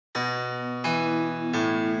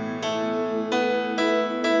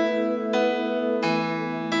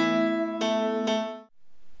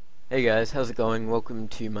Hey guys, how's it going? Welcome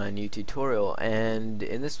to my new tutorial, and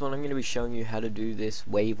in this one I'm going to be showing you how to do this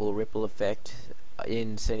wave or ripple effect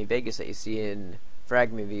in Sony Vegas that you see in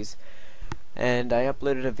frag movies. And I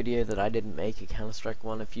uploaded a video that I didn't make, a Counter-Strike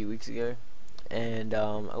one, a few weeks ago, and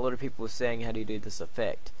a lot of people were saying, how do you do this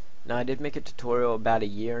effect? Now, I did make a tutorial about a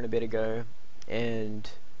year and a bit ago, and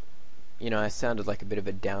you know, I sounded like a bit of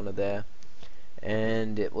a downer there,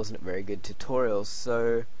 and it wasn't a very good tutorial,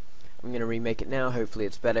 so I'm going to remake it now. Hopefully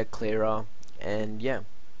it's better, clearer, and yeah.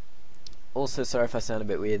 Also, sorry if I sound a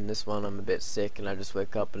bit weird in this one. I'm a bit sick and I just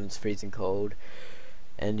woke up and it's freezing cold,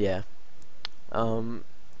 and yeah.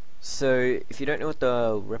 So if you don't know what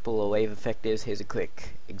the ripple or wave effect is, here's a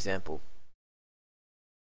quick example.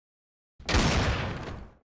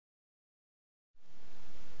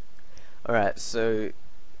 Alright, so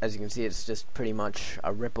as you can see, it's just pretty much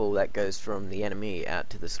a ripple that goes from the enemy out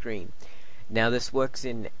to the screen. Now, this works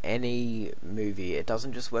in any movie. It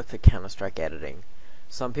doesn't just work for Counter-Strike editing.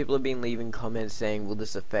 Some people have been leaving comments saying, will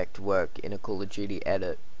this effect work in a Call of Duty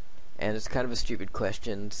edit? And it's kind of a stupid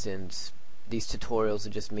question, since these tutorials are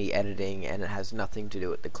just me editing and it has nothing to do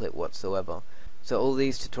with the clip whatsoever. So all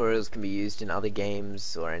these tutorials can be used in other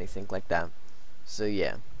games or anything like that. So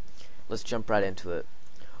yeah, let's jump right into it.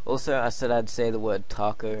 Also, I said I'd say the word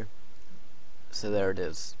taco, so there it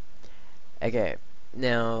is. Okay,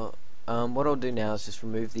 now what I'll do now is just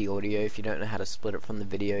remove the audio. If you don't know how to split it from the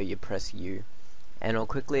video, you press U, and I'll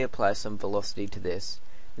quickly apply some velocity to this.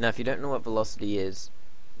 Now, if you don't know what velocity is,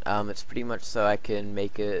 it's pretty much so I can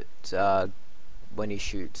make it when he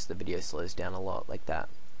shoots, the video slows down a lot, like that.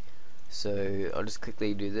 So I'll just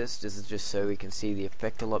quickly do this. This is just so we can see the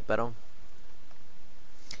effect a lot better.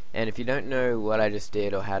 And if you don't know what I just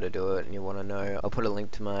did or how to do it and you want to know, I'll put a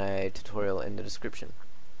link to my tutorial in the description.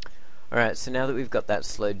 Alright, so now that we've got that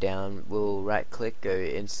slowed down, we'll right click, go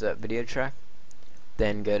insert video track,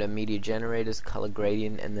 then go to media generators, color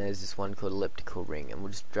gradient, and there's this one called elliptical ring, and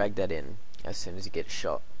we'll just drag that in as soon as he gets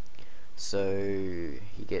shot. So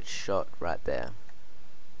he gets shot right there.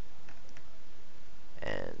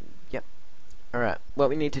 And yep. Alright, what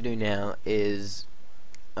we need to do now is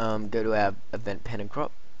go to our event pen and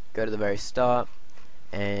crop, go to the very start,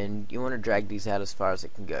 and you want to drag these out as far as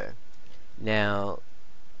it can go. Now,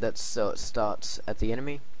 that's so it starts at the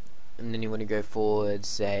enemy, and then you want to go forward,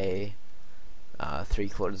 say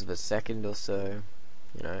 3/4 of a second or so,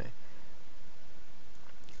 you know,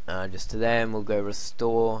 just to there, and we'll go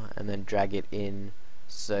restore and then drag it in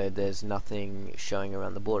so there's nothing showing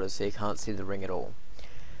around the border, so you can't see the ring at all.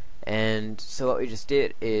 And so what we just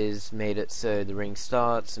did is made it so the ring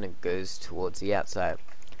starts and it goes towards the outside.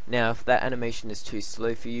 Now, if that animation is too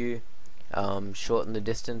slow for you, shorten the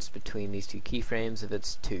distance between these two keyframes. If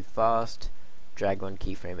it's too fast, drag one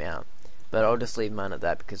keyframe out. But I'll just leave mine at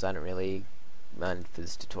that because I don't really mind for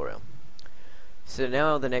this tutorial. So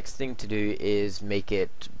now the next thing to do is make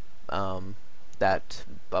it that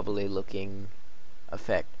bubbly looking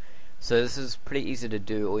effect. So this is pretty easy to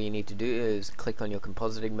do. All you need to do is click on your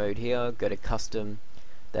compositing mode here, go to custom,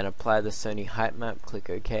 then apply the Sony height map, click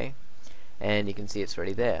OK, and you can see it's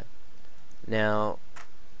already there. Now,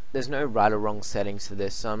 there's no right or wrong settings for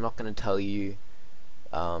this, so I'm not going to tell you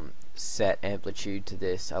set amplitude to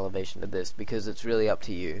this, elevation to this, because it's really up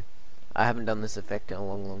to you. I haven't done this effect in a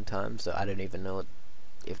long time, so I don't even know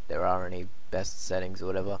if there are any best settings or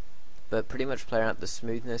whatever. But pretty much play around the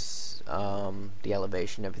smoothness, the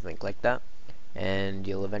elevation, everything like that, and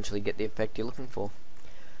you'll eventually get the effect you're looking for.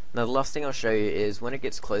 Now, the last thing I'll show you is when it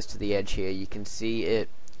gets close to the edge here, you can see it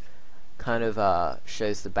kind of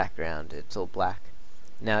shows the background. It's all black.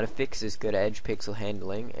 Now, to fix this, go to Edge Pixel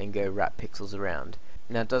Handling and go Wrap Pixels Around.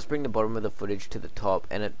 Now, it does bring the bottom of the footage to the top,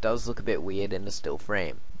 and it does look a bit weird in a still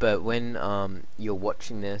frame. But when you're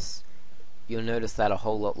watching this, you'll notice that a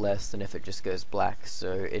whole lot less than if it just goes black,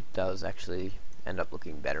 so it does actually end up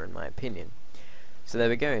looking better in my opinion. So there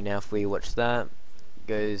we go. Now if we watch that,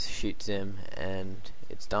 goes, shoots him, and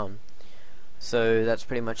it's done. So that's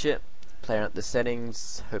pretty much it. Play around with the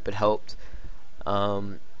settings, hope it helped.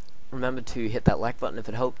 Remember to hit that like button if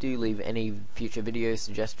it helped you. Leave any future video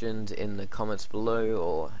suggestions in the comments below,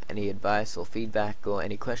 or any advice or feedback or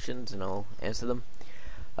any questions, and I'll answer them.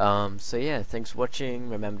 So yeah, thanks for watching.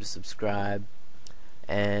 Remember to subscribe,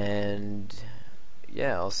 and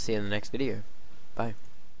yeah, I'll see you in the next video. Bye.